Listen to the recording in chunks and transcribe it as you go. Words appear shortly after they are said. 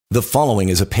The following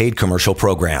is a paid commercial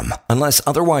program. Unless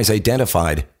otherwise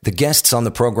identified, the guests on the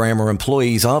program are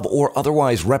employees of or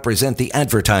otherwise represent the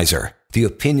advertiser. The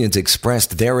opinions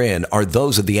expressed therein are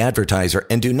those of the advertiser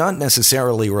and do not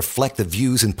necessarily reflect the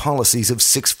views and policies of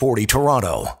 640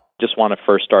 Toronto. Just want to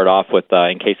first start off with,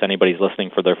 in case anybody's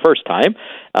listening for their first time,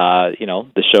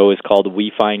 the show is called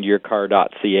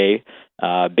WeFindYourCar.ca,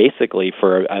 basically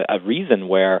for a reason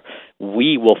where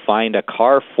we will find a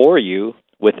car for you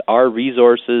with our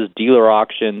resources, dealer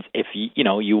auctions, if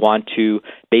you want to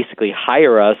basically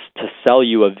hire us to sell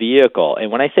you a vehicle.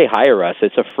 And when I say hire us,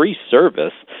 it's a free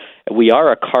service. We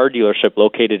are a car dealership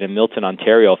located in Milton,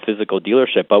 Ontario, a physical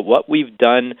dealership. But what we've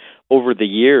done over the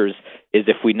years is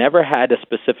if we never had a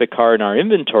specific car in our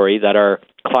inventory that our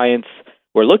clients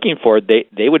were looking for,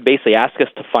 they would basically ask us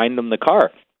to find them the car.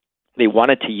 They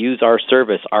wanted to use our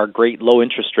service, our great low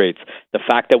interest rates, the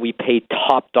fact that we pay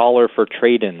top dollar for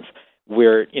trade-ins.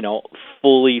 We're,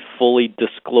 fully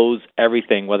disclose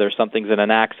everything, whether something's in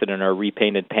an accident or a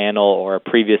repainted panel or a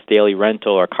previous daily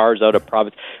rental or cars out of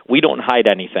province. We don't hide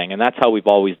anything, and that's how we've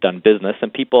always done business,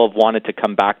 and people have wanted to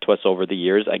come back to us over the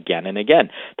years again and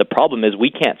again. The problem is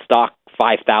we can't stock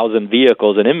 5,000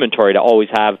 vehicles in inventory to always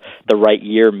have the right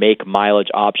year, make, mileage,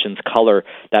 options, color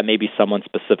that maybe someone's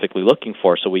specifically looking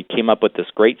for. So we came up with this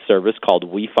great service called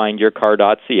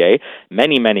WeFindYourCar.ca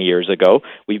many, many years ago.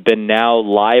 We've been now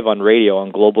live on radio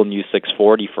on Global News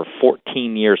 640 for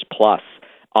 14 years plus,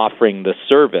 offering the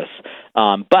service.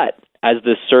 But as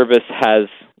this service has,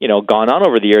 gone on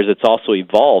over the years, it's also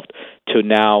evolved to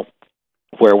now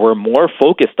where we're more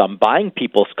focused on buying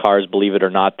people's cars, believe it or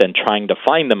not, than trying to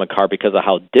find them a car because of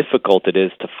how difficult it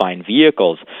is to find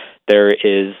vehicles. There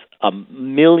is a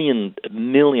million,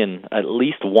 at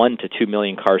least 1 to 2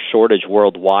 million car shortage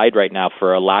worldwide right now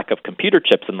for a lack of computer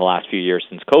chips in the last few years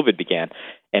since COVID began.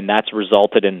 And that's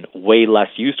resulted in way less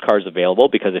used cars available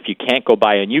because if you can't go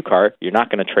buy a new car, you're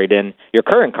not going to trade in your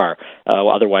current car.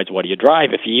 Otherwise, what do you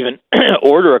drive if you even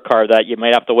order a car that you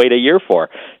might have to wait a year for?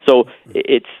 So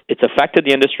it's affected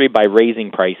the industry by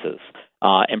raising prices.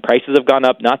 And prices have gone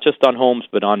up not just on homes,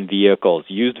 but on vehicles,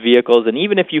 used vehicles. And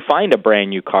even if you find a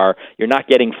brand new car, you're not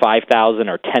getting $5,000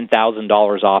 or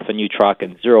 $10,000 off a new truck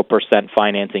and 0%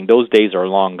 financing. Those days are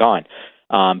long gone.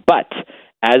 But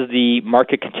as the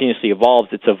market continuously evolves,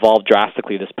 it's evolved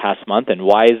drastically this past month. And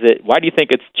why do you think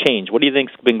it's changed? What do you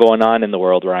think's been going on in the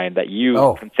world, Ryan, that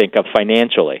you can think of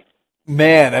financially?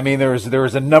 Man, I mean, there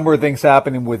was a number of things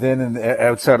happening within and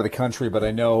outside of the country, but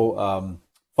I know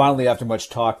finally after much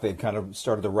talk, they've kind of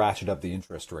started to ratchet up the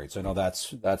interest rates. I know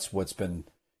that's what's been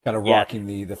kind of rocking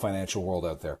the financial world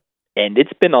out there. And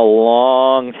it's been a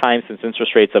long time since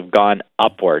interest rates have gone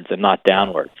upwards and not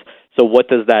downwards. So what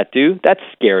does that do? That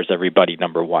scares everybody,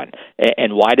 number one.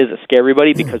 And why does it scare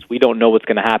everybody? Because we don't know what's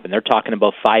going to happen. They're talking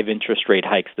about 5 interest rate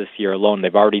hikes this year alone.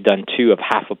 They've already done 2 of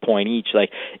half a point each. Like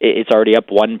it's already up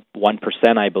 1%,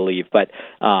 I believe. But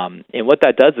and what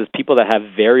that does is people that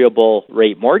have variable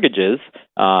rate mortgages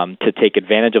to take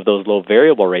advantage of those low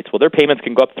variable rates. Well, their payments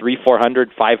can go up $300,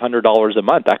 $400, $500 a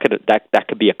month. That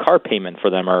could be a car payment for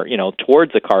them, or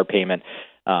towards a car payment.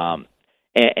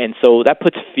 And so that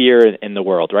puts fear in the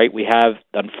world, right? We have,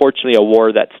 unfortunately, a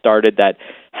war that started that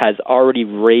has already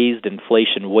raised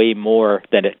inflation way more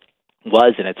than it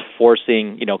was, and it's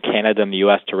forcing, Canada and the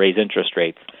U.S. to raise interest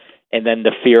rates. And then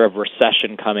the fear of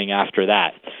recession coming after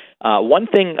that. One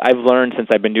thing I've learned since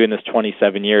I've been doing this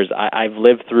 27 years, I've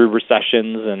lived through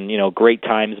recessions and, great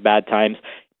times, bad times.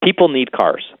 People need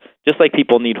cars, just like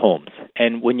people need homes.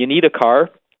 And when you need a car,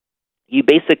 you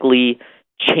basically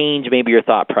change maybe your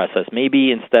thought process.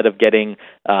 Maybe instead of getting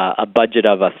a budget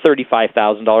of a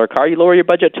 $35,000 car, you lower your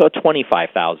budget to a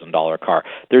 $25,000 car.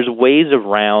 There's ways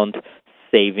around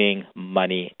saving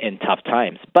money in tough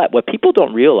times. But what people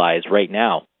don't realize right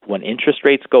now, when interest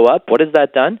rates go up, what has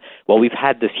that done? Well, we've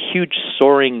had this huge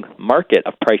soaring market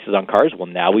of prices on cars. Well,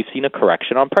 now we've seen a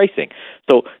correction on pricing.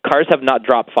 So cars have not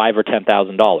dropped $5,000 or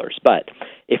 $10,000. But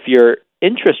if your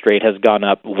interest rate has gone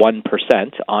up 1%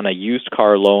 on a used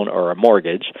car loan or a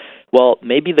mortgage, well,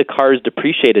 maybe the car is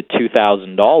depreciated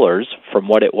 $2,000 from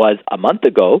what it was a month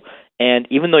ago, and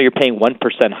even though you're paying 1%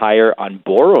 higher on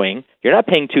borrowing, you're not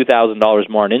paying $2,000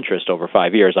 more in interest over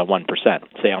 5 years on 1%,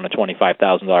 say on a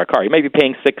 $25,000 car. You might be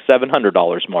paying $600,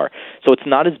 $700 more. So it's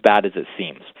not as bad as it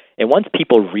seems. And once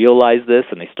people realize this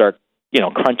and they start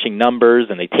crunching numbers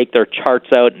and they take their charts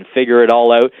out and figure it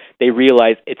all out, they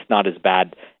realize it's not as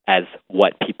bad as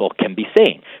what people can be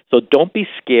saying. So don't be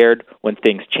scared when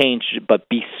things change, but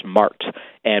be smart.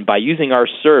 And by using our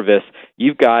service,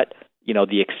 you've got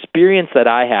the experience that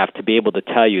I have to be able to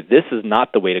tell you this is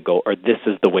not the way to go or this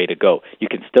is the way to go. You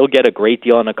can still get a great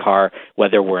deal on a car,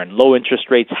 whether we're in low interest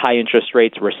rates, high interest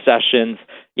rates, recessions,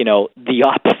 the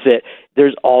opposite.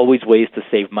 There's always ways to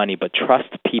save money, but trust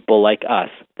people like us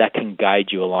that can guide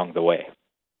you along the way.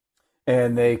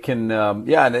 And they can,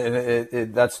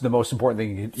 that's the most important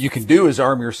thing you can do is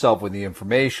arm yourself with the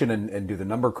information and do the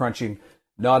number crunching.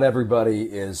 Not everybody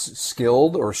is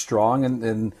skilled or strong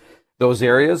in those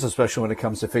areas, especially when it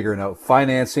comes to figuring out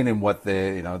financing and what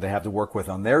they have to work with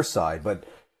on their side. But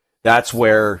that's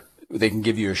where they can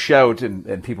give you a shout,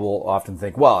 and people often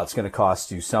think, well, it's going to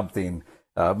cost you something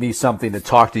to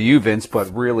talk to you, Vince,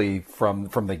 but really from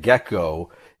the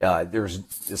get-go,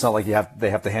 it's not like they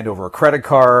have to hand over a credit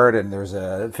card and there's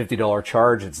a $50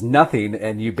 charge. It's nothing,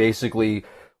 and you basically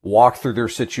walk through their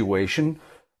situation,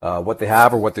 what they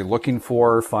have or what they're looking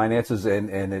for, finances,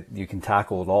 and you can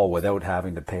tackle it all without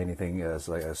having to pay anything as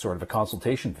like a sort of a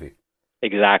consultation fee.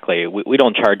 Exactly. We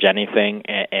don't charge anything,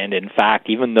 and in fact,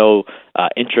 even though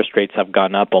interest rates have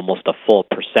gone up almost a full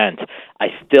 %, I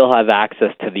still have access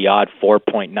to the odd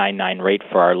 4.99 rate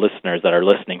for our listeners that are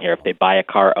listening here if they buy a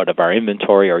car out of our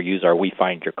inventory or use our We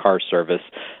Find Your Car service,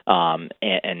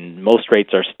 and most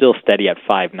rates are still steady at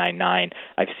 5.99.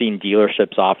 I've seen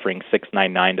dealerships offering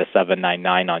 6.99 to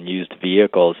 7.99 on used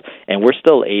vehicles, and we're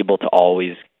still able to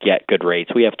always get good rates.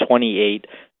 We have 28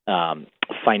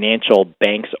 financial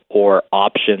banks or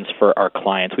options for our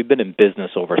clients. We've been in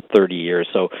business over 30 years,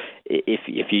 so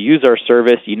if you use our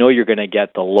service, you're going to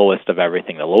get the lowest of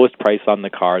everything, the lowest price on the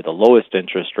car, the lowest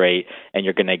interest rate, and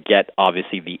you're going to get,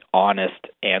 obviously, the honest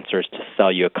answers to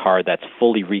sell you a car that's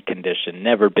fully reconditioned,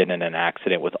 never been in an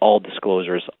accident, with all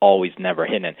disclosures, always never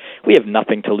hidden. We have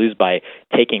nothing to lose by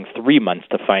taking 3 months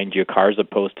to find you a car as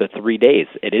opposed to 3 days.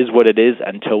 It is what it is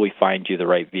until we find you the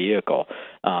right vehicle.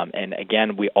 And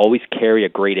again, we always carry a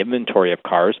great inventory of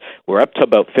cars. We're up to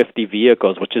about 50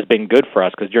 vehicles, which has been good for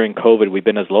us because during COVID, we've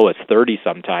been as low as 30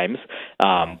 sometimes.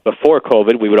 Before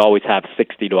COVID, we would always have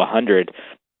 60 to 100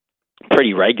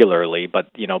 pretty regularly,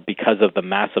 but because of the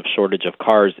massive shortage of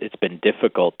cars, it's been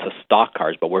difficult to stock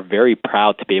cars. But we're very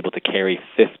proud to be able to carry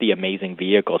 50 amazing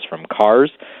vehicles, from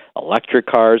cars, electric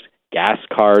cars, gas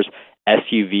cars,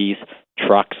 SUVs,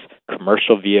 trucks,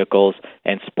 commercial vehicles,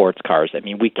 and sports cars. I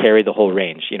mean, we carry the whole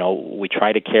range. We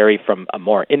try to carry from a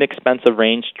more inexpensive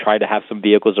range, try to have some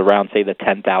vehicles around, say, the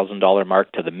 $10,000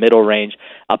 mark, to the middle range,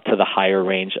 up to the higher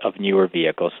range of newer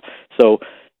vehicles. So,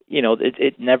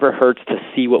 it never hurts to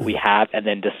see what we have and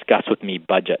then discuss with me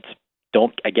budgets.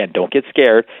 Don't get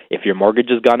scared. If your mortgage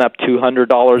has gone up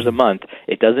 $200 a month,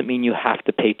 it doesn't mean you have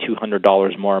to pay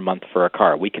 $200 more a month for a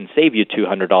car. We can save you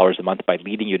 $200 a month by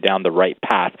leading you down the right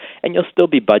path, and you'll still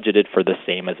be budgeted for the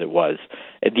same as it was.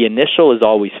 The initial is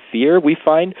always fear, we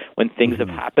find, when things have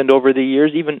happened over the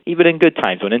years, even in good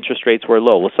times, when interest rates were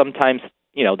low. Well, sometimes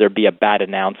there'd be a bad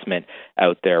announcement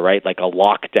out there, right? Like a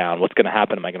lockdown. What's going to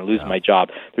happen? Am I going to lose my job?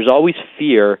 There's always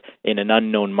fear in an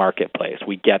unknown marketplace.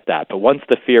 We get that. But once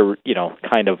the fear,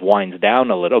 kind of winds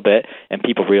down a little bit and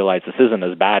people realize this isn't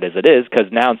as bad as it is,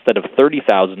 because now instead of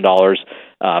 $30,000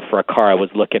 for a car I was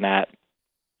looking at,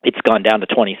 it's gone down to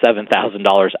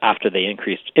 $27,000 after they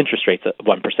increased interest rates at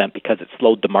 1% because it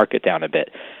slowed the market down a bit.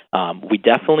 We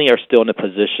definitely are still in a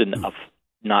position of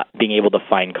not being able to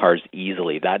find cars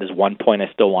easily. That is one point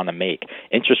I still want to make.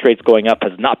 Interest rates going up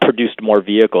has not produced more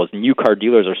vehicles. New car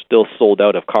dealers are still sold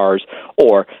out of cars,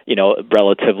 or,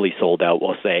 relatively sold out,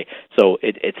 we'll say. So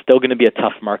it's still going to be a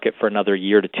tough market for another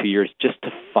year to 2 years just to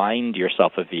find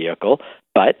yourself a vehicle.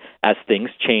 But as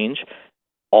things change,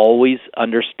 always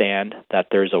understand that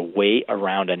there's a way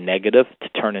around a negative to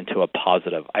turn into a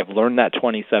positive. I've learned that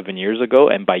 27 years ago,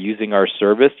 and by using our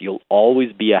service, you'll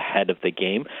always be ahead of the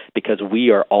game because we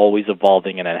are always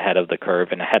evolving and ahead of the curve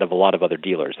and ahead of a lot of other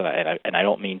dealers. And I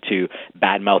don't mean to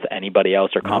badmouth anybody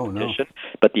else or competition,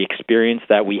 but the experience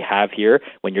that we have here,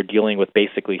 when you're dealing with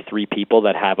basically 3 people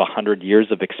that have 100 years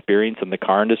of experience in the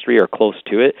car industry or close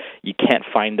to it, you can't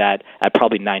find that at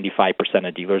probably 95%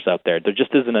 of dealers out there. There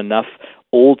just isn't enough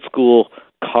old school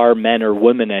car men or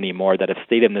women anymore that have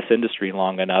stayed in this industry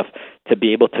long enough to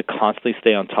be able to constantly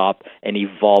stay on top and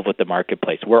evolve with the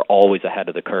marketplace. We're always ahead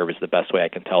of the curve is the best way I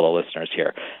can tell the listeners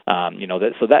here.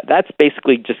 That's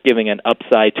basically just giving an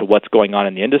upside to what's going on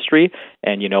in the industry.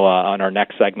 And, on our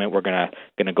next segment, we're going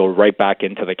to go right back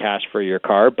into the cash for your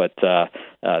car. But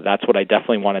that's what I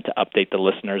definitely wanted to update the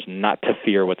listeners, not to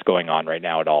fear what's going on right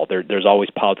now at all. There's always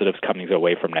positives coming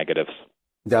away from negatives.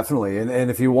 Definitely. And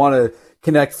if you want to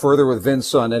connect further with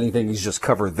Vince on anything he's just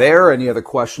covered there, any other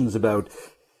questions about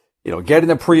getting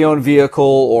a pre-owned vehicle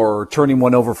or turning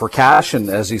one over for cash. And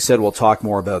as he said, we'll talk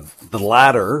more about the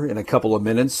latter in a couple of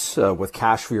minutes with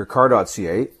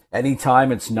cashforyourcar.ca.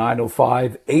 Anytime, it's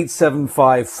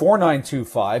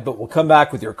 905-875-4925. But we'll come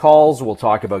back with your calls. We'll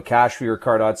talk about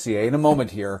cashforyourcar.ca in a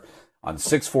moment here on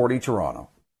 640 Toronto.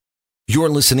 You're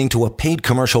listening to a paid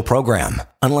commercial program.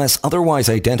 Unless otherwise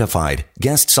identified,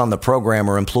 guests on the program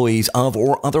are employees of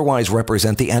or otherwise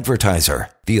represent the advertiser.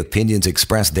 The opinions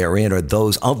expressed therein are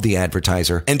those of the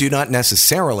advertiser and do not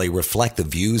necessarily reflect the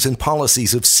views and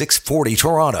policies of 640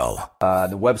 Toronto.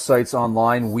 The website's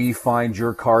online,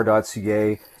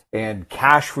 wefindyourcar.ca and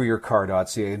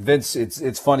cashforyourcar.ca. And Vince,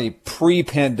 it's funny,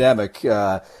 pre-pandemic,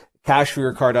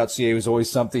 cashforyourcar.ca was always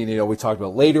something, we talked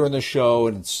about later in the show,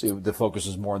 and the focus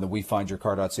is more on the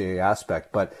wefindyourcar.ca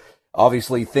aspect. But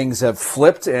obviously things have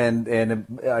flipped, and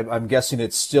I'm guessing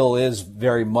it still is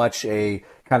very much a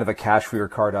kind of a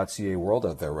cashforyourcar.ca world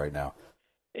out there right now.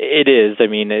 It is. I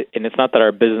mean, and it's not that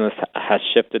our business has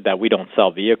shifted that we don't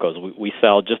sell vehicles. We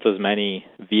sell just as many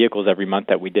vehicles every month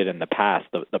that we did in the past.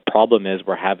 The problem is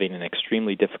we're having an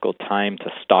extremely difficult time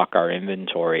to stock our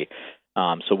inventory.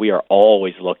 So we are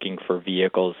always looking for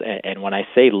vehicles. And when I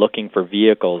say looking for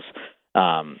vehicles,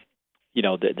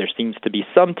 there seems to be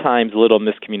sometimes a little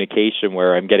miscommunication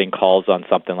where I'm getting calls on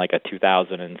something like a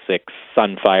 2006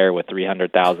 Sunfire with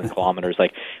 300,000 kilometers.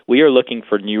 Like, we are looking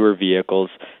for newer vehicles,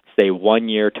 say 1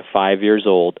 year to 5 years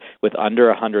old with under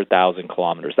 100,000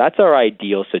 kilometers. That's our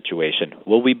ideal situation.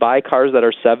 Will we buy cars that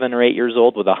are 7 or 8 years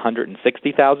old with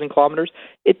 160,000 kilometers?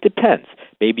 It depends.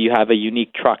 Maybe you have a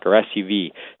unique truck or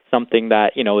SUV, something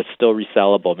that is still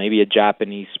resellable, maybe a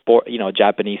Japanese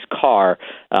Japanese car,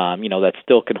 that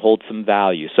still can hold some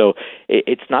value. So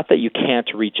it's not that you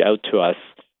can't reach out to us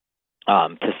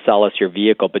to sell us your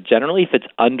vehicle, but generally, if it's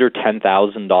under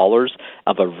 $10,000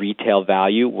 of a retail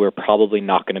value, we're probably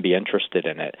not going to be interested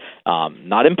in it.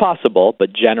 Not impossible,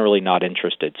 but generally not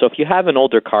interested. So if you have an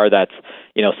older car that's,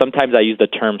 sometimes I use the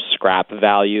term scrap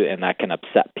value, and that can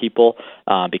upset people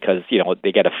because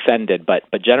they get offended. But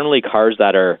generally, cars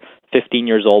that are 15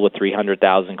 years old with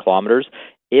 300,000 kilometers,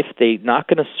 if they're not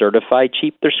going to certify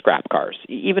cheap, they're scrap cars.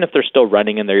 Even if they're still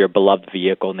running and they're your beloved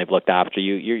vehicle and they've looked after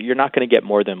you, you're not going to get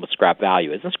more than what scrap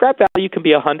value is. And scrap value can be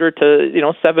 $100 to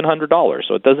 $700,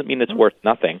 so it doesn't mean it's worth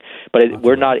nothing. But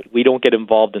we don't get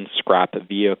involved in scrap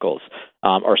vehicles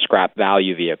or scrap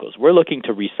value vehicles. We're looking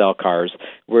to resell cars.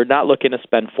 We're not looking to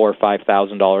spend $4,000 or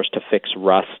 $5,000 to fix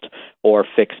rust or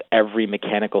fix every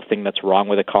mechanical thing that's wrong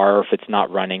with a car, or if it's not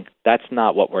running. That's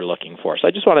not what we're looking for. So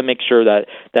I just want to make sure that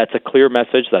that's a clear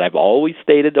message that I've always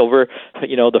stated over,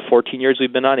 the 14 years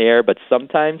we've been on air, but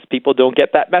sometimes people don't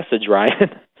get that message, Ryan.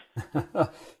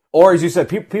 Or as you said,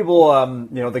 people,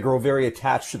 they grow very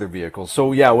attached to their vehicles.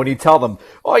 So yeah, when you tell them,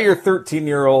 oh, you're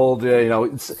 13-year-old,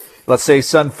 let's say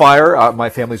Sunfire, my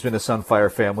family's been a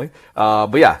Sunfire family.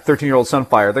 But yeah, 13-year-old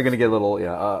Sunfire, they're going to get a little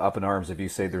up in arms if you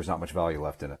say there's not much value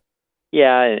left in it.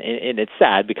 Yeah, and it's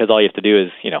sad because all you have to do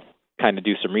is, kind of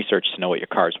do some research to know what your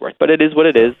car's worth. But it is what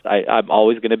it is. I'm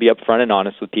always going to be upfront and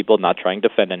honest with people, not trying to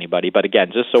offend anybody. But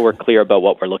again, just so we're clear about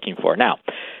what we're looking for. Now,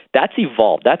 that's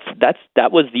evolved.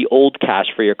 That was the old cash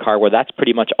for your car, where that's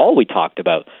pretty much all we talked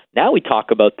about. Now we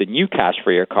talk about the new cash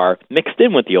for your car mixed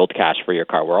in with the old cash for your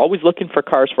car. We're always looking for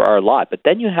cars for our lot. But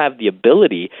then you have the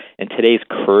ability in today's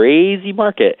crazy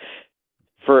market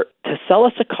to sell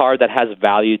us a car that has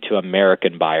value to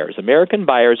American buyers. American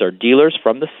buyers are dealers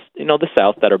from the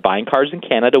South that are buying cars in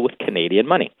Canada with Canadian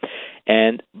money.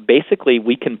 And basically,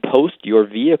 we can post your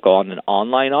vehicle on an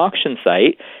online auction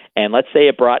site, and let's say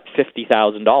it brought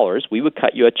 $50,000, we would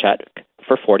cut you a check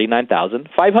for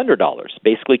 $49,500,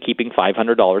 basically keeping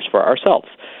 $500 for ourselves.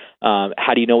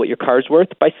 How do you know what your car's worth?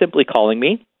 By simply calling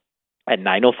me at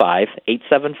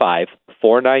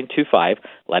 905-875-4925,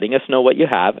 letting us know what you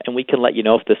have, and we can let you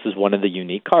know if this is one of the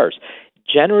unique cars.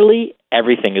 Generally,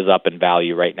 everything is up in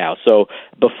value right now. So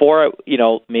before,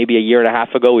 maybe a year and a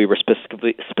half ago, we were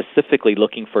specifically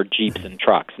looking for Jeeps and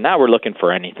trucks. Now we're looking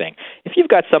for anything. If you've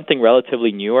got something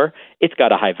relatively newer, it's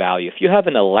got a high value. If you have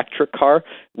an electric car,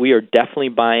 we are definitely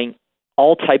buying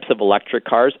all types of electric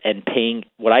cars and paying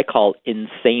what I call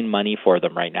insane money for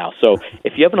them right now. So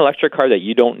if you have an electric car that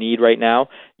you don't need right now,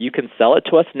 you can sell it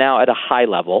to us now at a high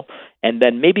level, and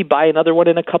then maybe buy another one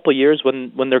in a couple of years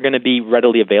when they're going to be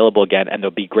readily available again, and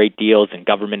there'll be great deals and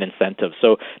government incentives.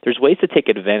 So there's ways to take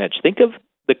advantage. Think of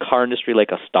the car industry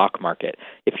like a stock market.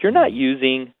 If you're not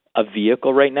using a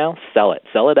vehicle right now, sell it.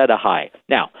 Sell it at a high.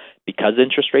 Now, because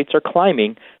interest rates are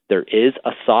climbing, there is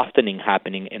a softening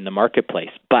happening in the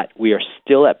marketplace, but we are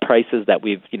still at prices that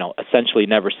we've, essentially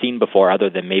never seen before, other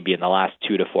than maybe in the last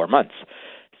 2 to 4 months.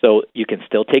 So you can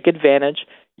still take advantage.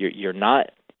 You're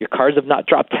not, Your cars have not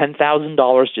dropped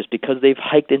 $10,000 just because they've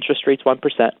hiked interest rates 1%,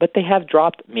 but they have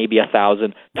dropped maybe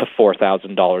 $1,000 to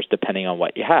 $4,000 depending on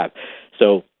what you have.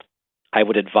 So I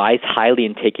would advise highly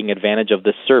in taking advantage of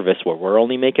this service where we're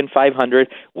only making $500.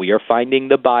 We are finding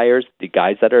the buyers, the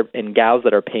guys that are and gals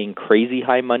that are paying crazy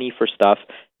high money for stuff,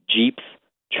 Jeeps,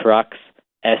 trucks,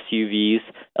 SUVs,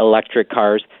 electric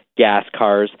cars, gas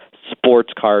cars,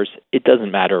 sports cars. It doesn't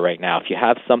matter right now. If you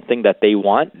have something that they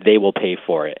want, they will pay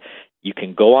for it. You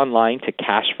can go online to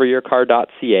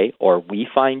cashforyourcar.ca or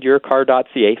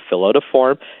wefindyourcar.ca, fill out a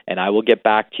form, and I will get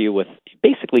back to you with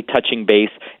basically touching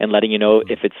base and letting you know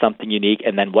if it's something unique,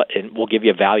 and then and we'll give you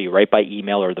a value right by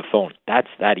email or the phone. That's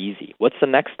that easy. What's the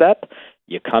next step?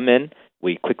 You come in,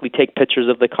 we quickly take pictures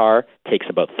of the car, takes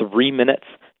about 3 minutes,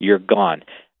 you're gone.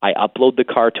 I upload the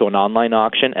car to an online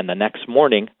auction, and the next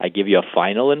morning I give you a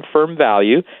final and firm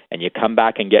value, and you come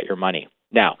back and get your money.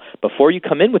 Now, before you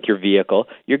come in with your vehicle,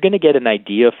 you're going to get an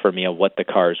idea from me of what the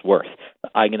car is worth.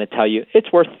 I'm going to tell you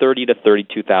it's worth $30,000 to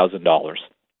 $32,000.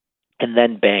 And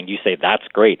then, bang, you say, that's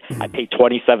great. I paid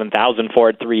 $27,000 for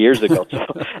it 3 years ago. So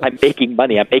I'm making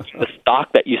money. I'm making the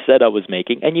stock that you said I was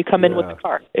making, and you come in with the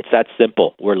car. It's that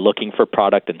simple. We're looking for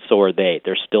product, and so are they.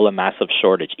 There's still a massive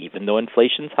shortage. Even though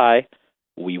inflation's high,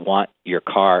 we want your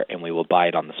car, and we will buy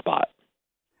it on the spot.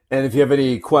 And if you have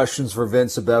any questions for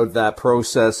Vince about that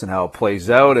process and how it plays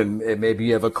out, and maybe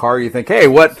you have a car you think, hey,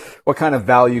 what kind of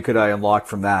value could I unlock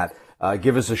from that?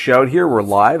 Give us a shout here. We're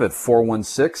live at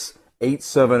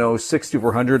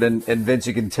 416-870-6400. And Vince,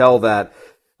 you can tell that,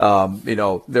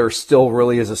 there still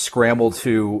really is a scramble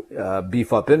to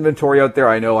beef up inventory out there.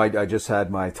 I know I just had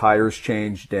my tires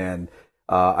changed, and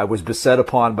I was beset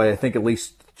upon by, I think, at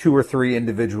least 2 or 3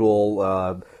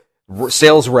 individual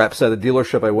sales reps at a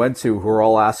dealership I went to who are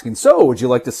all asking, so would you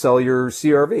like to sell your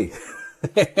CRV?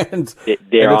 and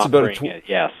they're and it's offering it,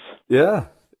 yes. Yeah.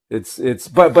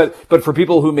 But for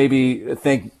people who maybe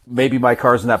think maybe my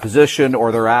car's in that position,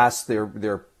 or they're asked,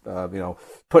 they're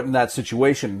put in that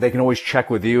situation, they can always check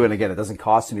with you. And again, it doesn't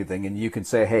cost anything. And you can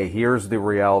say, hey, here's the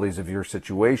realities of your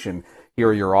situation. Here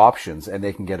are your options. And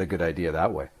they can get a good idea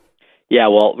that way. Yeah,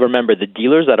 well, remember, the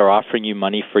dealers that are offering you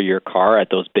money for your car at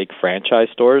those big franchise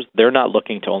stores, they're not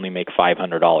looking to only make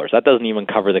 $500. That doesn't even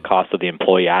cover the cost of the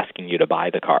employee asking you to buy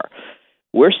the car.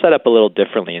 We're set up a little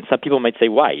differently, and some people might say,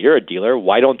 why? You're a dealer.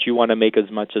 Why don't you want to make as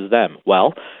much as them?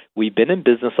 Well, we've been in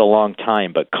business a long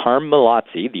time, but Carm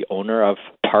Malazzi, the owner of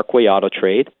Parkway Auto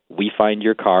Trade, We Find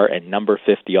Your Car, and Number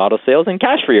 50 Auto Sales, and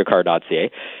cashforyourcar.ca,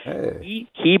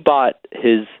 he bought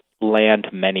his land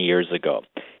many years ago.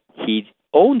 He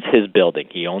owns his building.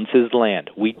 He owns his land.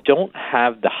 We don't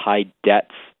have the high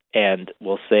debts, and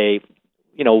we'll say,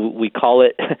 we call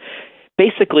it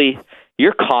basically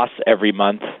your costs every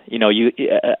month.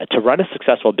 To run a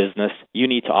successful business, you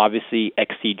need to obviously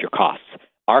exceed your costs.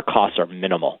 Our costs are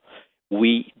minimal.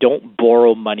 We don't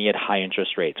borrow money at high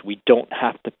interest rates. We don't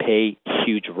have to pay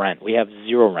huge rent. We have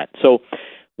zero rent. So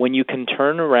when you can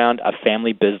turn around a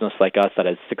family business like us that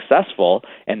is successful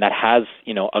and that has,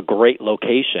 a great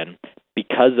location,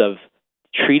 because of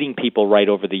treating people right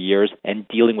over the years and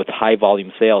dealing with high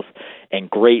volume sales and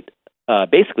great,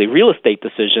 basically real estate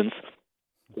decisions,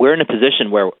 we're in a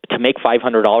position where to make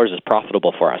 $500 is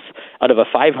profitable for us. Out of a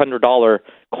 $500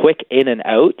 quick in and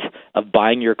out of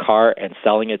buying your car and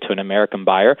selling it to an American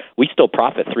buyer, we still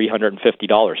profit $350.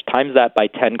 Times that by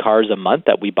 10 cars a month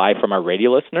that we buy from our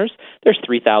radio listeners, there's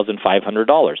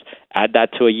 $3,500. Add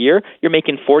that to a year, you're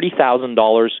making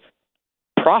 $40,000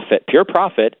 profit, pure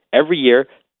profit, every year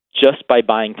just by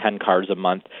buying 10 cars a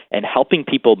month and helping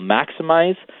people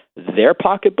maximize their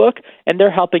pocketbook, and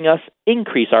they're helping us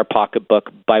increase our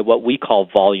pocketbook by what we call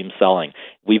volume selling.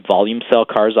 We volume sell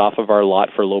cars off of our lot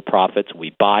for low profits.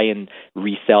 We buy and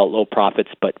resell at low profits,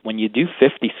 but when you do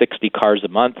 50, 60 cars a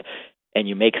month and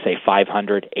you make, say,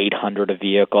 500, 800 a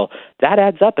vehicle, that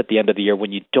adds up at the end of the year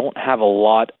when you don't have a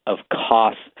lot of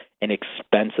costs and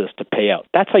expenses to pay out.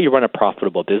 That's how you run a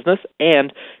profitable business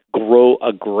and grow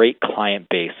a great client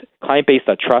base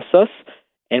that trusts us.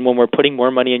 And when we're putting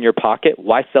more money in your pocket,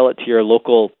 why sell it to your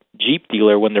local Jeep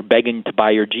dealer when they're begging to buy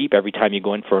your Jeep every time you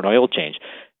go in for an oil change?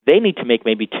 They need to make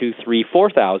maybe $2,000, $3,000,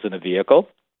 $4,000 a vehicle.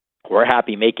 We're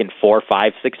happy making $400,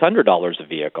 $500, $600 a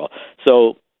vehicle.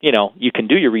 So, you can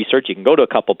do your research. You can go to a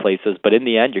couple places, but in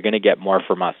the end, you're going to get more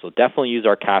from us. So definitely use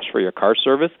our Cash for Your Car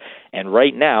service. And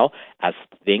right now, as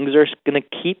things are going to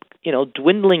keep,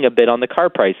 dwindling a bit on the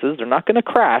car prices, they're not going to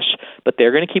crash, but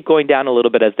they're going to keep going down a little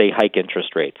bit as they hike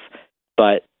interest rates.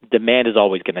 But demand is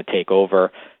always going to take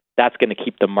over. That's going to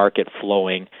keep the market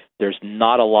flowing. There's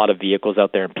not a lot of vehicles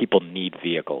out there, and people need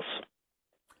vehicles.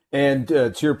 And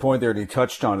to your point there, and you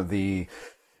touched on the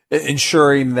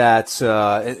ensuring that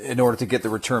in order to get the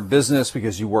return business,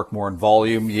 because you work more in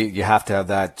volume, you have to have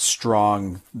that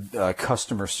strong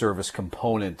customer service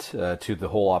component to the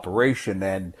whole operation.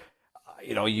 And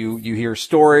you hear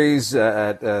stories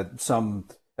at some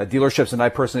dealerships, and I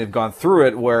personally have gone through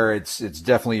it, where it's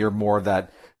definitely you're more of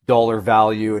that dollar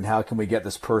value, and how can we get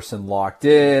this person locked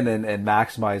in and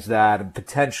maximize that, and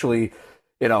potentially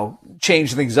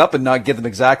change things up and not give them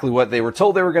exactly what they were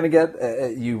told they were going to get.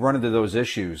 You run into those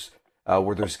issues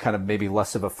where there's kind of maybe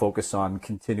less of a focus on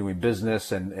continuing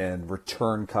business and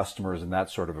return customers and that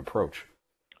sort of approach.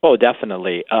 Oh,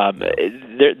 definitely.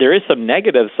 There is some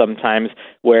negatives sometimes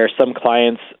where some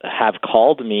clients have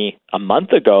called me a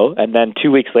month ago and then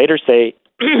 2 weeks later say,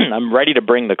 I'm ready to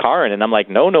bring the car in. And I'm like,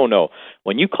 no.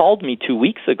 When you called me 2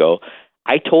 weeks ago,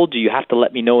 I told you have to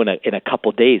let me know in a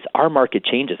couple days. Our market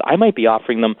changes. I might be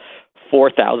offering them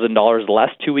 $4,000 less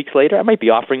 2 weeks later. I might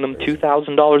be offering them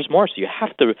 $2,000 more. So you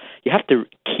have to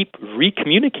keep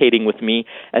recommunicating with me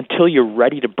until you're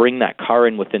ready to bring that car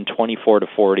in within 24 to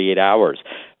 48 hours.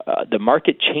 The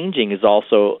market changing is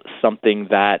also something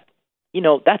that,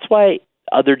 that's why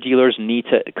other dealers need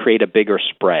to create a bigger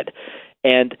spread.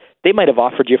 And they might have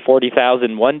offered you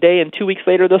 $40,000 one day, and 2 weeks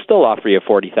later they'll still offer you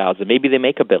 $40,000. Maybe they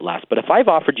make a bit less. But if I've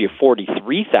offered you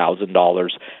 $43,000,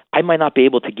 I might not be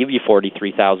able to give you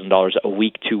 $43,000 a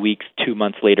week, 2 weeks, 2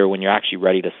 months later when you're actually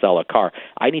ready to sell a car.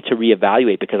 I need to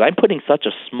reevaluate because I'm putting such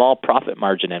a small profit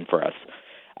margin in for us.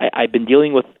 I've been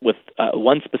dealing with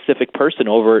one specific person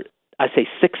over, I say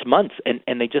 6 months,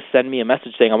 and they just send me a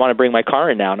message saying, I want to bring my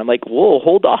car in now. And I'm like, whoa,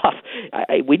 hold off.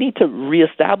 We need to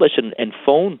reestablish and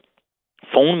phone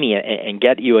me and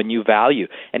get you a new value.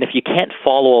 And if you can't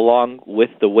follow along with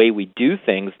the way we do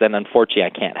things, then unfortunately I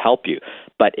can't help you.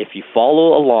 But if you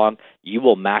follow along, you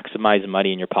will maximize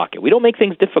money in your pocket. We don't make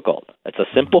things difficult. It's a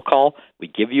simple call. We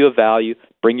give you a value.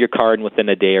 Bring your car in within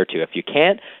a day or two. If you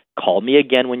can't, call me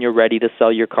again when you're ready to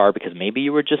sell your car, because maybe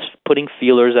you were just putting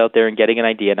feelers out there and getting an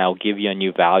idea, and I'll give you a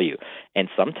new value. And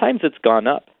sometimes it's gone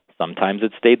up. Sometimes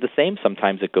it stayed the same.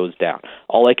 Sometimes it goes down.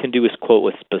 All I can do is quote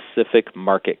with specific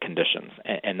market conditions,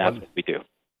 and that's what we do.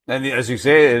 And as you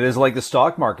say, it is like the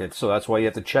stock market, so that's why you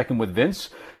have to check in with Vince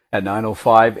at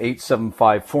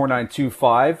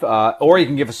 905-875-4925, or you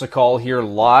can give us a call here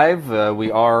live. We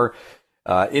are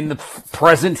in the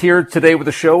present here today with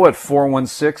the show at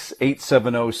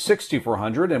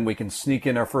 416-870-6400, and we can sneak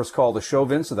in our first call of the show,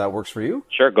 Vince, if that works for you.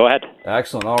 Sure, go ahead.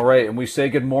 Excellent. All right, and we say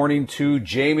good morning to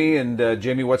Jamie. And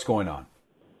Jamie, what's going on?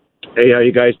 Hey, how are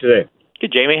you guys today?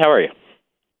 Good, Jamie. How are you?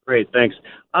 Great, thanks.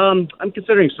 I'm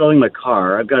considering selling my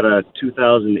car. I've got a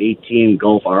 2018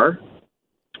 Golf R,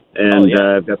 and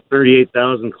I've got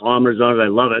 38,000 kilometers on it. I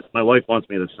love it. My wife wants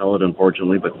me to sell it,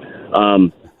 unfortunately, but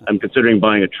I'm considering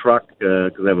buying a truck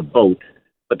because I have a boat.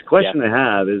 But the question I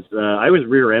have is, I was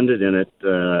rear-ended in it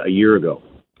a year ago.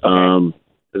 Okay.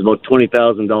 There's about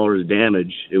 $20,000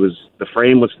 damage. The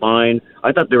frame was fine.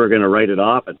 I thought they were going to write it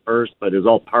off at first, but it was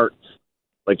all parts,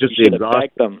 like just the exhaust.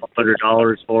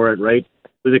 $100 for it, right?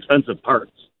 It was expensive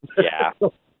parts. Yeah.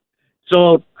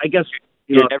 So I guess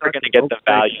you're never going to get the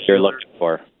value you're looking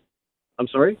for. I'm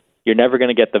sorry? You're never going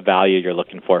to get the value you're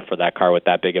looking for that car with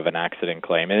that big of an accident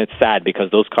claim. And it's sad because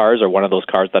those cars are one of those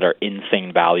cars that are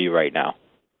insane value right now.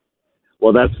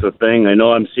 Well, that's the thing. I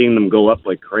know I'm seeing them go up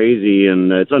like crazy,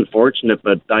 and it's unfortunate,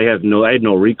 but I had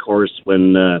no recourse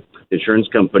when the insurance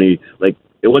company, it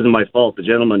wasn't my fault. The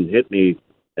gentleman hit me,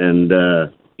 and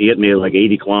he hit me at like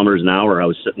 80 kilometers an hour. I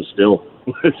was sitting still.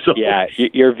 So, yeah,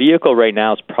 your vehicle right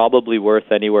now is probably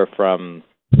worth anywhere from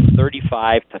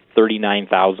 $35,000 to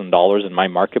 $39,000 in my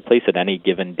marketplace at any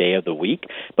given day of the week.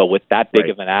 But with that big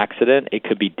of an accident, it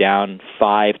could be down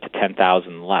 $5,000 to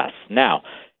 $10,000 less. Now,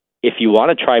 if you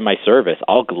want to try my service,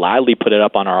 I'll gladly put it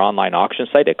up on our online auction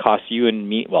site. It costs you and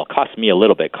me, well, it costs me a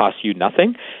little bit, costs you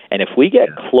nothing. And if we get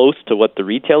close to what the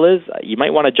retail is, you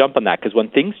might want to jump on that, because when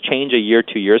things change a year,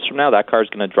 2 years from now, that car is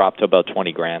going to drop to about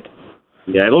 $20,000.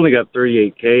 Yeah, I've only got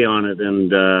 $38,000 on it,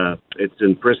 and it's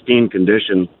in pristine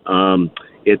condition. And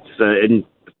the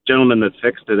gentleman that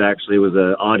fixed it actually was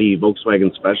an Audi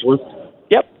Volkswagen specialist.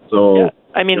 Yep. So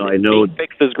I mean, I know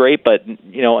fix is great, but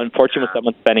unfortunately, with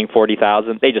someone spending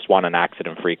 $40,000, they just want an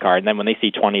accident-free car. And then when they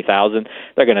see $20,000,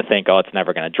 they're going to think, "Oh, it's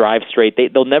never going to drive straight."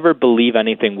 They'll never believe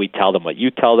anything we tell them, what you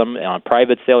tell them on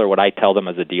private sale, or what I tell them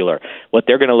as a dealer. What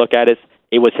they're going to look at is,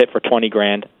 it was hit for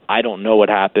 $20,000. I don't know what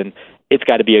happened. It's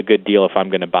got to be a good deal if I'm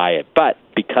going to buy it. But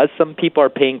because some people are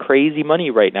paying crazy money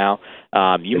right now,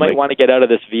 you might want to get out of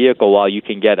this vehicle while you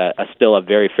can get still a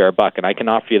very fair buck. And I can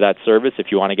offer you that service. If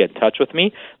you want to get in touch with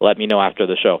me, let me know after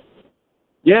the show.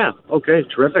 Yeah, okay,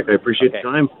 terrific. I appreciate the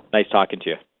time. Nice talking to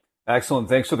you. Excellent.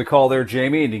 Thanks for the call there,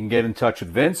 Jamie. And you can get in touch with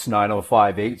Vince,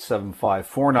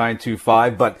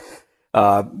 905-875-4925. But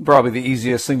probably the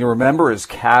easiest thing to remember is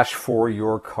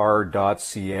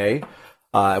cashforyourcar.ca.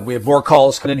 We have more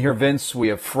calls coming in here, Vince. We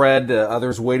have Fred,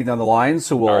 others waiting on the line.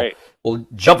 So we'll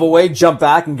jump away, jump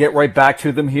back, and get right back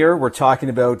to them here. We're talking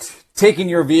about taking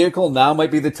your vehicle. Now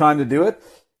might be the time to do it.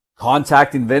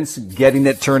 Contacting Vince, getting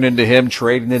it turned into him,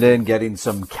 trading it in, getting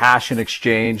some cash in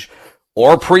exchange,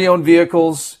 or pre-owned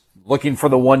vehicles. Looking for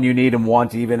the one you need and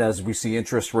want, even as we see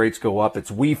interest rates go up.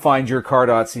 It's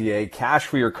wefindyourcar.ca,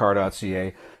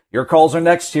 cashforyourcar.ca. Your calls are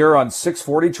next here on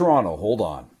 640 Toronto. Hold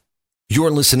on. You're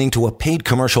listening to a paid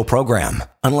commercial program.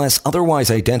 Unless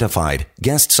otherwise identified,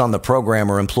 guests on the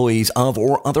program are employees of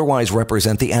or otherwise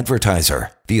represent the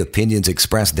advertiser. The opinions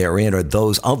expressed therein are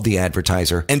those of the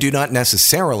advertiser and do not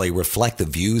necessarily reflect the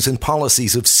views and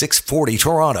policies of 640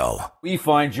 Toronto.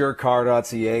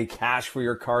 Wefindyourcar.ca,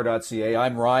 cashforyourcar.ca.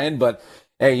 I'm Ryan, but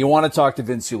hey, you want to talk to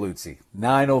Vince Iuluzzi.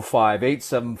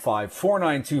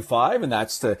 905-875-4925, and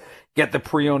that's to get the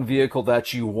pre-owned vehicle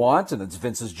that you want, and it's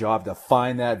Vince's job to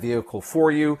find that vehicle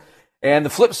for you. And the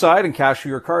flip side, in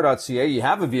cashforyourcar.ca, you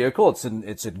have a vehicle. It's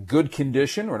in good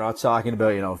condition. We're not talking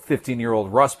about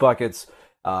 15-year-old rust buckets,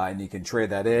 and you can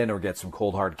trade that in or get some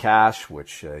cold hard cash,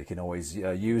 which you can always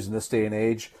use in this day and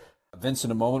age. Vince,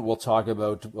 in a moment, we'll talk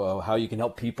about how you can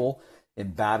help people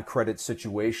in bad credit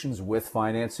situations with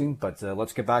financing. But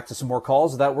let's get back to some more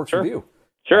calls if that works for you.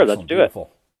 Sure, Excellent. Let's do it.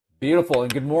 Beautiful.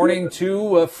 And good morning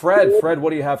to Fred. Fred, what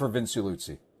do you have for Vince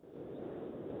Iuluzzi?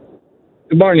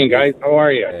 Good morning, guys. How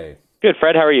are you? Hey. Good,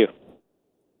 Fred. How are you?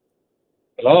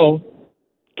 Hello?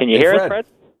 Can you hear us, Fred?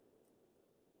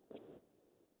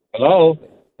 Hello?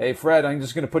 Hey, Fred, I'm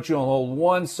just going to put you on hold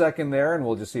 1 second there, and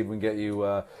we'll just see if we can get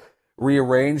you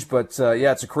rearranged. But,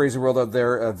 yeah, it's a crazy world out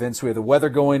there, Vince. We have the weather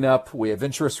going up. We have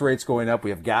interest rates going up. We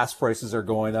have gas prices are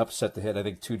going up, set to hit, I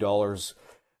think, $2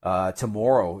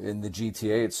 tomorrow in the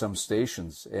GTA at some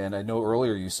stations. And I know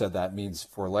earlier you said that means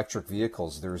for electric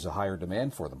vehicles, there's a higher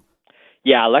demand for them.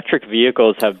 Yeah, electric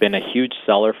vehicles have been a huge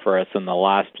seller for us in the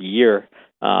last year.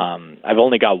 I've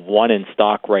only got one in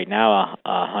stock right now, a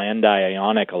Hyundai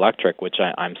Ioniq Electric, which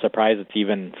I'm surprised it's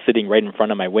even sitting right in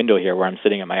front of my window here where I'm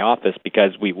sitting in my office,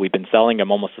 because we've been selling them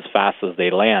almost as fast as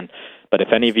they land. But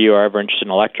if any of you are ever interested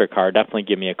in an electric car, definitely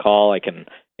give me a call. I can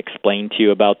explain to you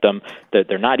about them. That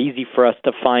they're not easy for us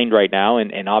to find right now,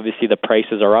 and obviously the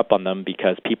prices are up on them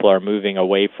because people are moving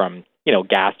away from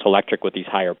gas to electric with these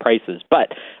higher prices.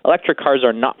 But electric cars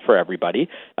are not for everybody.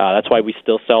 That's why we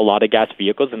still sell a lot of gas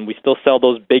vehicles, and we still sell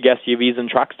those big SUVs and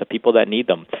trucks to people that need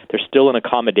them. There's still an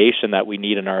accommodation that we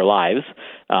need in our lives.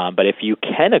 But if you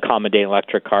can accommodate an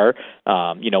electric car,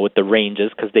 with the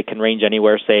ranges, because they can range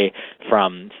anywhere,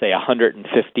 from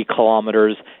 150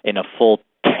 kilometers in a full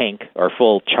tank or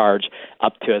full charge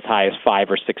up to as high as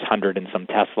 500 or 600 in some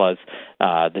Teslas.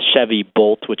 The Chevy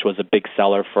Bolt, which was a big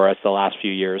seller for us the last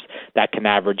few years, that can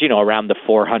average, around the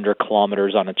 400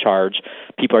 kilometers on a charge.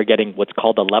 People are getting what's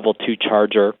called a level 2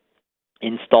 charger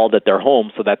installed at their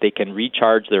home so that they can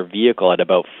recharge their vehicle at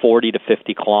about 40 to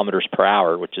 50 kilometers per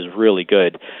hour, which is really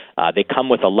good. They come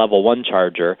with a level 1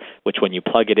 charger, which when you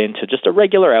plug it into just a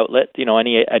regular outlet,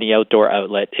 any outdoor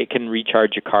outlet, it can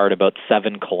recharge your car at about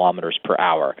 7 kilometers per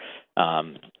hour.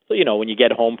 So, when you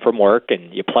get home from work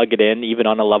and you plug it in, even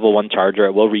on a level 1 charger,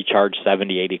 it will recharge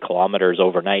 70, 80 kilometers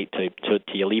overnight to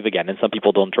you leave again. And some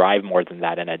people don't drive more than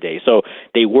that in a day. So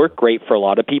they work great for a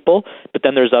lot of people, but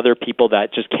then there's other people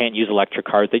that just can't use electric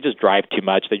cars. They just drive too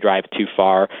much. They drive too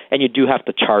far, and you do have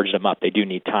to charge them up. They do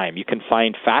need time. You can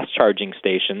find fast charging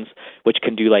stations, which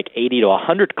can do like 80 to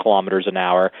 100 kilometers an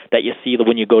hour that you see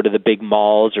when you go to the big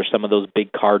malls or some of those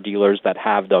big car dealers that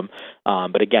have them.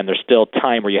 But again, there's still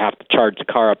time where you have to charge the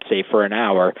car up, say, for an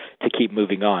hour to keep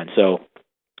moving on. So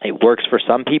it works for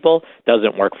some people,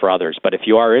 doesn't work for others. But if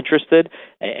you are interested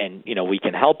and we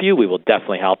can help you, we will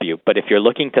definitely help you. But if you're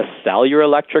looking to sell your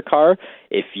electric car,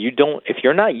 if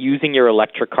you're not using your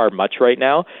electric car much right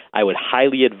now, I would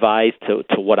highly advise to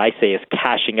what I say is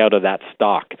cashing out of that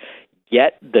stock.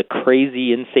 Get the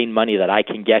crazy, insane money that I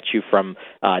can get you from,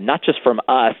 not just from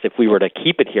us if we were to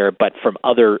keep it here, but from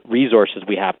other resources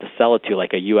we have to sell it to,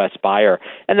 like a U.S. buyer,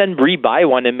 and then rebuy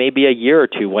one in maybe a year or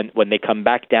two when they come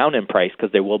back down in price,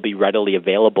 because they will be readily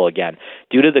available again.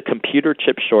 Due to the computer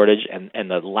chip shortage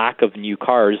and the lack of new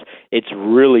cars, it's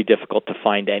really difficult to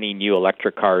find any new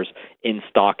electric cars in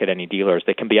stock at any dealers.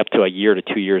 They can be up to a year to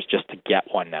 2 years just to get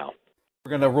one now.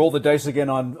 We're going to roll the dice again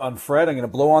on Fred. I'm going to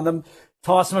blow on them,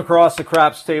 toss him across the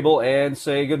craps table, and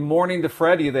say good morning to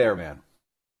Fred. Are you there, man?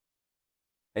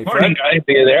 Hey, Morning, Fred? guys.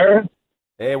 Are you there?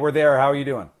 Hey, we're there. How are you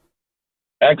doing?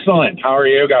 Excellent. How are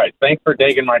you guys? Thanks for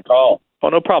taking my call. Oh,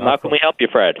 no problem. How can we help you,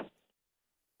 Fred?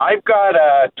 I've got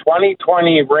a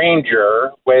 2020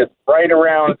 Ranger with right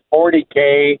around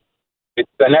 40K. It's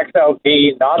an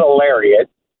XLT, not a Lariat.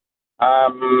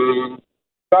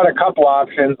 Got a couple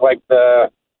options like the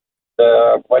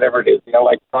whatever it is,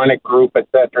 electronic group, et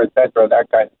cetera, that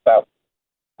kind of stuff.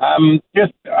 I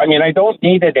don't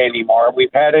need it anymore. We've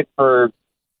had it for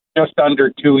just under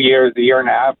 2 years, a year and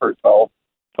a half or so.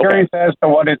 Okay. Curious as to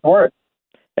what it's worth.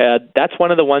 That's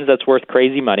one of the ones that's worth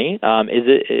crazy money. I'm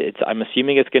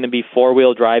assuming it's going to be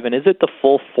 4-wheel drive, and is it the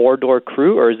full 4-door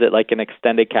crew, or is it like an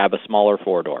extended cab, a smaller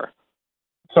 4-door?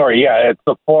 Sorry, yeah, it's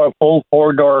the full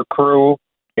 4-door crew.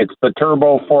 It's the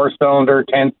turbo 4-cylinder,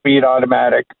 10-speed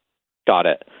automatic. Got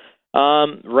it.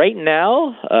 Right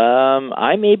now,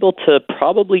 I'm able to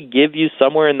probably give you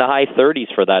somewhere in the high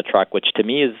 30s for that truck, which to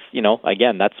me is,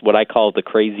 again, that's what I call the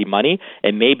crazy money,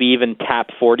 and maybe even tap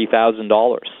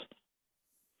 $40,000.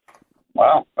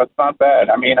 Wow, that's not bad.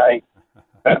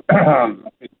 It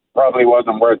probably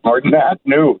wasn't worth more than that.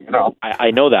 No,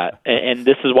 I know that, and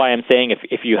this is why I'm saying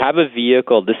if you have a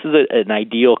vehicle, this is an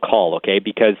ideal call, okay?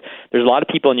 Because there's a lot of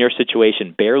people in your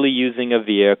situation barely using a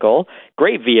vehicle.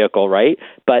 Great vehicle, right?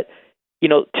 But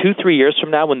 2-3 years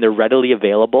from now, when they're readily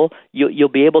available, you'll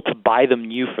be able to buy them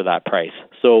new for that price.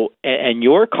 So, and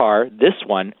your car, this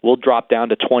one, will drop down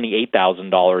to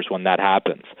 $28,000 when that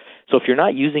happens. So if you're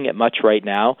not using it much right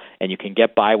now and you can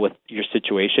get by with your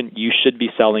situation, you should be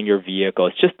selling your vehicle.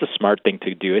 It's just the smart thing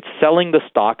to do. It's selling the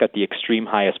stock at the extreme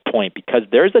highest point, because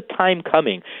there's a time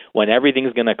coming when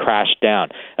everything's going to crash down.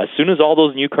 As soon as all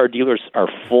those new car dealers are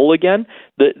full again,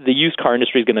 the used car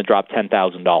industry is going to drop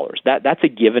 $10,000. That's a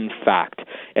given fact,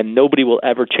 and nobody will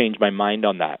ever change my mind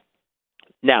on that.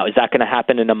 Now, is that going to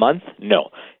happen in a month?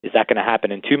 No. Is that going to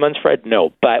happen in 2 months, Fred?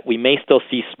 No. But we may still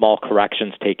see small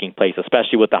corrections taking place,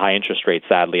 especially with the high interest rates,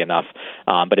 sadly enough.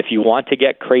 But if you want to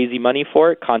get crazy money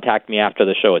for it, contact me after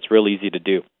the show. It's real easy to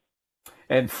do.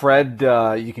 And Fred,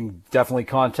 you can definitely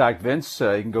contact Vince.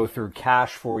 You can go through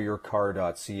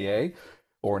cashforyourcar.ca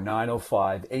or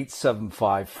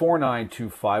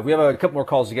 905-875-4925. We have a couple more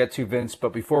calls to get to, Vince,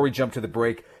 but before we jump to the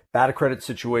break, bad credit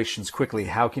situations quickly.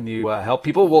 How can you help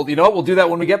people? Well, you know what? We'll do that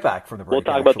when we get back from the break. We'll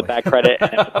talk about the bad credit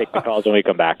and we'll take the calls when we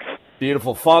come back.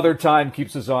 Beautiful. Father Time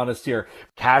keeps us honest here.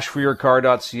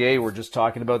 Cashforyourcar.ca. We're just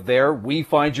talking about there.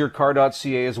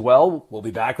 WeFindYourCar.ca as well. We'll be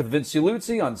back with Vince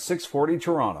Luzzi on 640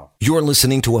 Toronto. You're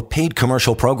listening to a paid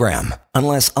commercial program.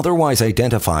 Unless otherwise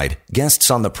identified,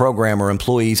 guests on the program are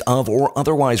employees of or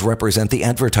otherwise represent the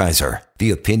advertiser.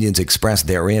 The opinions expressed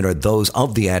therein are those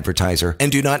of the advertiser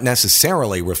and do not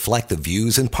necessarily reflect the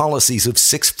views and policies of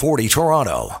 640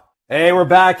 Toronto. Hey, we're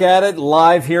back at it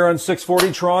live here on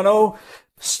 640 Toronto.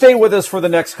 Stay with us for the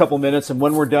next couple minutes, and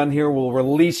when we're done here, we'll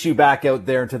release you back out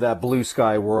there into that blue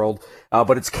sky world.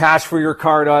 But it's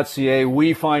cashforyourcar.ca,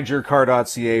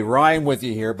 WeFindYourCar.ca. Ryan with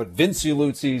you here, but Vince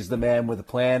Luzzi is the man with the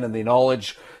plan and the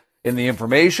knowledge and the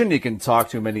information. You can talk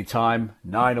to him anytime,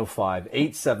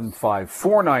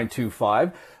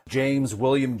 905-875-4925. James,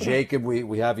 William, Jacob,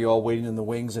 we have you all waiting in the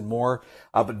wings and more.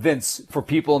 But Vince, for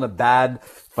people in a bad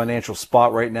financial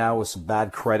spot right now with some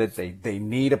bad credit, they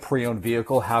need a pre-owned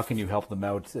vehicle. How can you help them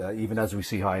out, even as we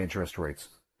see high interest rates?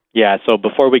 Yeah, so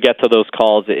before we get to those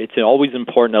calls, it's always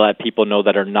important to let people know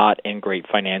that are not in great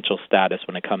financial status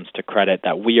when it comes to credit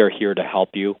that we are here to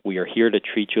help you. We are here to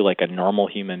treat you like a normal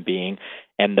human being,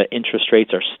 and the interest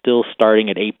rates are still starting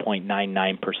at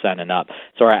 8.99% and up.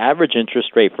 So our average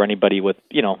interest rate for anybody with,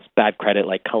 bad credit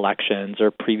like collections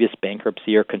or previous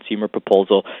bankruptcy or consumer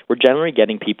proposal, we're generally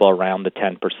getting people around the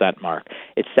 10% mark.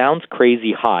 It sounds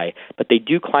crazy high, but they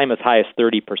do climb as high as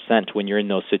 30% when you're in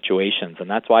those situations. And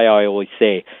that's why I always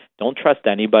say, don't trust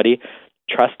anybody.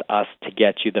 Trust us to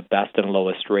get you the best and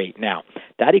lowest rate. Now,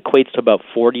 that equates to about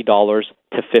 $40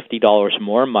 to $50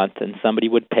 more a month than somebody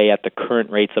would pay at the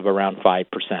current rates of around 5%.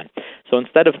 So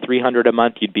instead of $300 a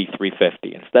month, you'd be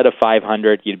 $350. Instead of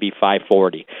 $500, you'd be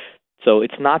 $540. So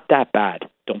it's not that bad.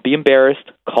 Don't be embarrassed.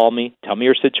 Call me. Tell me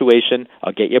your situation.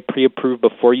 I'll get you pre-approved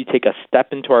before you take a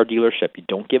step into our dealership. You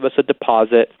don't give us a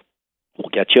deposit. We'll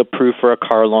get you approved for a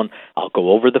car loan. I'll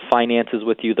go over the finances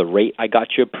with you, the rate I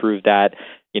got you approved at.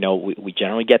 We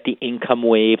generally get the income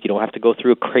waived. You don't have to go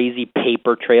through a crazy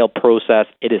paper trail process.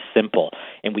 It is simple.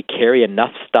 And we carry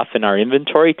enough stuff in our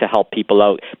inventory to help people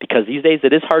out, because these days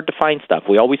it is hard to find stuff.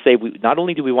 We always say not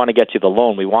only do we want to get you the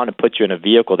loan, we want to put you in a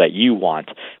vehicle that you want.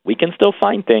 We can still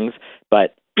find things,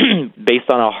 but based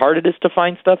on how hard it is to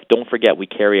find stuff, don't forget we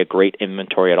carry a great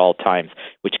inventory at all times,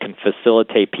 which can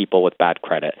facilitate people with bad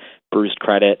credit, bruised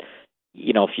credit.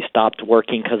 If you stopped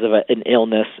working because of an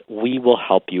illness, we will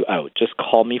help you out. Just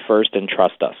call me first and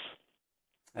trust us.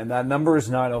 And that number is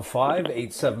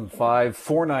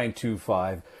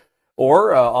 905-875-4925.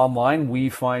 Or online,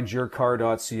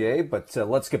 wefindyourcar.ca. But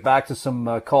let's get back to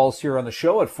some calls here on the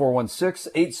show at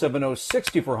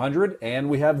 416-870-6400. And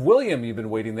we have William. You've been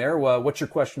waiting there. What's your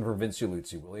question for Vince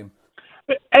Iuluzzi, William?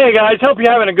 Hey, guys. Hope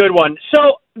you're having a good one.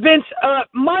 So, Vince,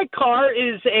 my car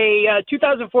is a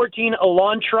 2014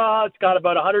 Elantra. It's got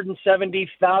about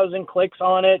 170,000 clicks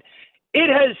on it. It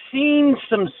has seen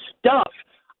some stuff.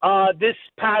 This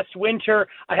past winter,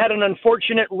 I had an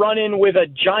unfortunate run-in with a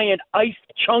giant ice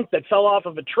chunk that fell off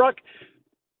of a truck,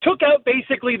 took out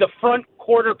basically the front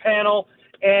quarter panel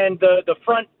and the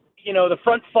front, the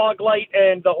front fog light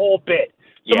and the whole bit.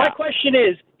 So my question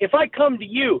is, if I come to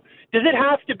you, does it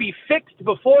have to be fixed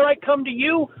before I come to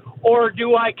you, or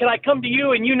can I come to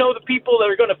you and you know the people that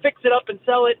are going to fix it up and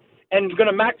sell it and going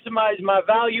to maximize my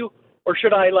value, or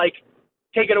should I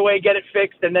take it away, get it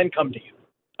fixed, and then come to you?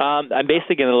 I'm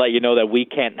basically going to let you know that we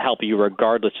can't help you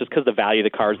regardless, just because the value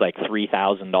of the car is like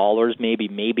 $3,000,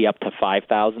 maybe up to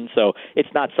 $5,000. So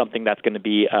it's not something that's going to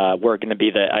be we're going to be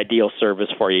the ideal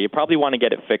service for you. You probably want to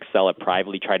get it fixed, sell it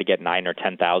privately, try to get $9,000 or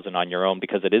 $10,000 on your own,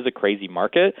 because it is a crazy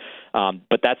market.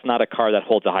 But that's not a car that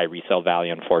holds a high resale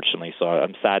value, unfortunately. So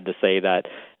I'm sad to say that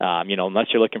unless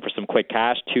you're looking for some quick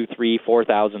cash, $2,000, $3,000,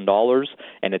 $4,000,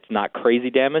 and it's not crazy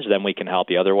damage, then we can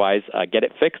help you. Otherwise, get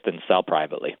it fixed and sell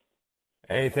privately.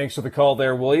 Hey, thanks for the call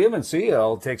there, William. And see,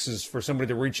 all it takes is for somebody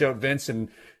to reach out, Vince, and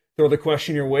throw the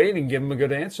question your way and give him a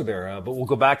good answer there. But we'll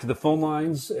go back to the phone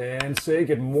lines and say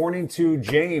good morning to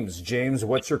James. James,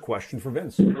 what's your question for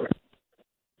Vince?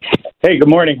 Hey, good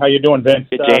morning. How you doing, Vince?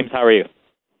 Good, James. How are you?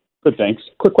 Good, thanks.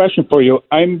 Quick question for you.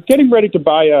 I'm getting ready to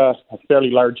buy a fairly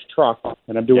large truck,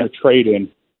 and I'm doing a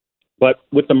trade-in. But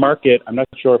with the market, I'm not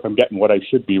sure if I'm getting what I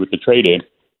should be with the trade-in.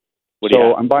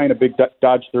 So I'm buying a big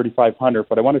Dodge 3500,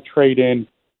 but I want to trade in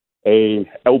a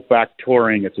Outback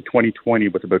Touring. It's a 2020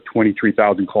 with about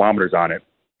 23,000 kilometers on it.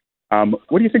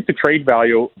 What do you think the trade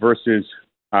value versus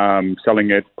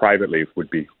selling it privately would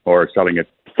be, or selling it?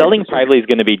 Selling privately is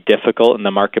going to be difficult in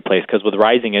the marketplace, because with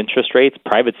rising interest rates,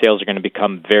 private sales are going to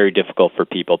become very difficult for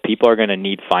people. People are going to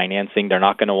need financing. They're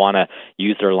not going to want to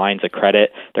use their lines of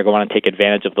credit. They're going to want to take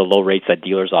advantage of the low rates that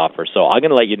dealers offer. So I'm going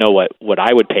to let you know what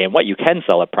I would pay and what you can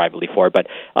sell it privately for. But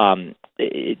did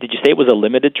you say it was a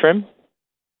limited trim?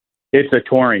 It's a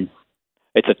Touring.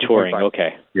 It's a Touring,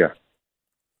 okay. Yeah.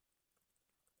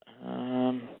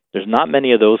 There's not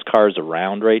many of those cars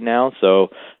around right now.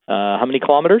 So how many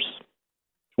kilometers?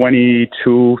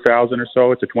 22,000 or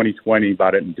so. It's a 2020.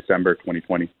 Bought it in December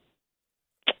 2020.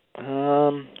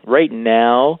 Right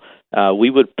now, we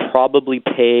would probably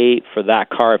pay for that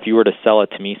car, if you were to sell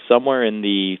it to me, somewhere in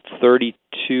the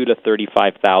 32 to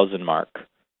 35,000 mark.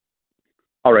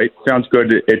 All right, sounds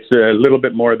good. It's a little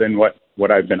bit more than what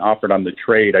I've been offered on the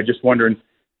trade. I just wondering.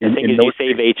 You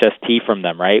save HST from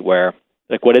them, right? Where,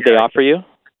 what did they offer you?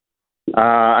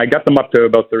 I got them up to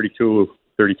about 32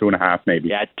 and a half, maybe.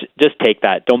 Yeah, just take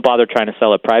that. Don't bother trying to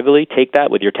sell it privately. Take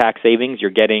that. With your tax savings, you're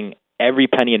getting every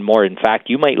penny and more. In fact,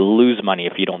 you might lose money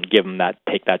if you don't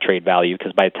take that trade value,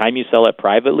 because by the time you sell it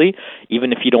privately,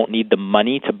 even if you don't need the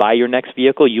money to buy your next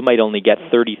vehicle, you might only get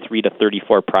 33 to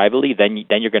 34 privately. Then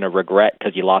you're going to regret,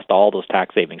 because you lost all those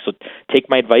tax savings. So take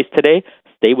my advice today.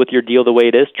 Stay with your deal the way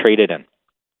it is. Trade it in.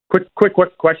 Quick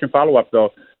question, follow-up, though.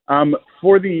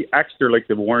 For the extra, like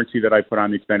the warranty that I put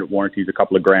on, the extended warranties, a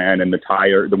couple of grand, and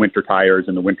the winter tires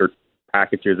and the winter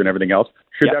packages and everything else,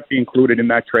 should that be included in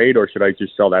that trade, or should I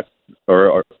just sell that?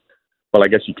 Or well, I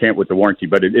guess you can't with the warranty,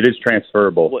 but it is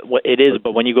transferable. It is,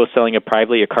 but when you go selling it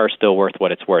privately, your car's still worth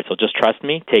what it's worth. So just trust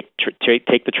me. Take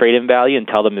the trade-in value and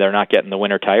tell them they're not getting the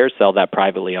winter tires. Sell that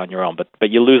privately on your own, but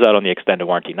you lose out on the extended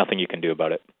warranty. Nothing you can do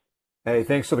about it. Hey,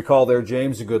 thanks for the call there,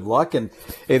 James, and good luck. And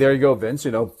hey, there you go, Vince.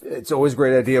 It's always a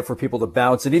great idea for people to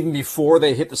bounce. And even before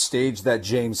they hit the stage that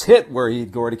James hit, where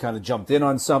he'd already kind of jumped in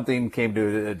on something, came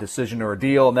to a decision or a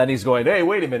deal, and then he's going, hey,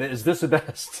 wait a minute, is this the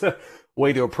best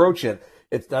way to approach it?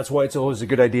 That's why it's always a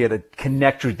good idea to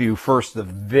connect with you first at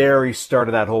the very start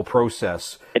of that whole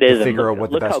process. It is. To figure out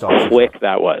what the best option is. Look how quick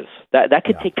that was. That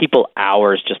could take people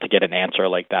hours just to get an answer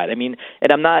like that. I mean,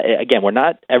 and I'm not, again, we're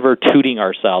not ever tooting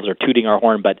ourselves or tooting our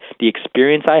horn, but the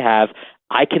experience I have,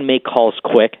 I can make calls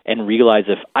quick and realize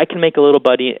if I can make a little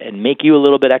money and make you a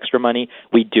little bit extra money,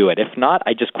 we do it. If not,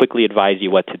 I just quickly advise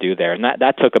you what to do there. And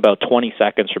that took about 20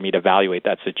 seconds for me to evaluate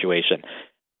that situation.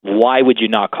 Why would you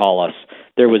not call us?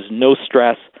 There was no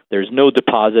stress. There's no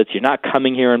deposits. You're not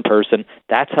coming here in person.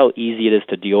 That's how easy it is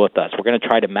to deal with us. We're going to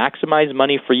try to maximize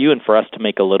money for you and for us to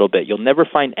make a little bit. You'll never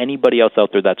find anybody else out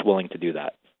there that's willing to do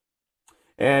that.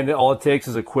 And all it takes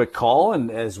is a quick call.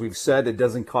 And as we've said, it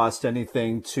doesn't cost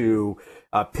anything to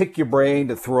pick your brain,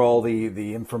 to throw all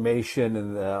the information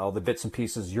and all the bits and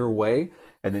pieces your way.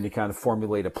 And then you kind of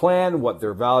formulate a plan, what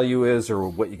their value is or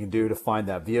what you can do to find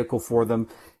that vehicle for them.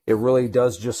 It really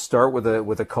does just start with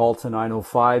a call to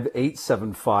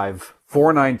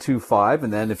 905-875-4925.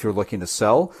 And then if you're looking to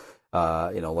sell,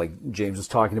 like James was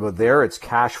talking about there, it's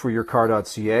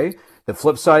cashforyourcar.ca. The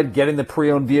flip side, getting the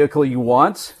pre-owned vehicle you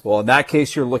want. Well, in that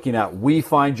case, you're looking at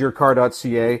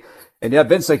wefindyourcar.ca. And yeah,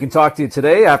 Vince, I can talk to you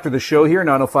today after the show here,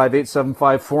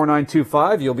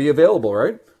 905-875-4925. You'll be available,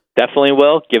 right? Definitely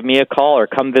will. Give me a call or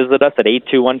come visit us at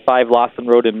 8215 Lawson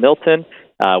Road in Milton.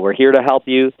 We're here to help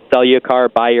you sell your car,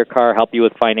 buy your car, help you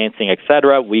with financing,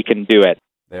 etc. We can do it.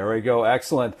 There we go.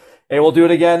 Excellent. Hey, we'll do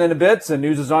it again in a bit. And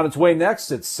news is on its way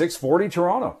next at 640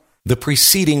 Toronto. The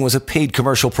preceding was a paid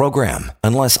commercial program.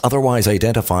 Unless otherwise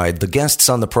identified, the guests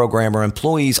on the program are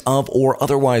employees of or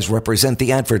otherwise represent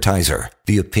the advertiser.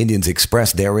 The opinions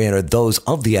expressed therein are those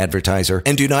of the advertiser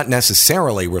and do not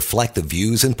necessarily reflect the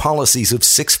views and policies of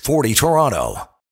 640 Toronto.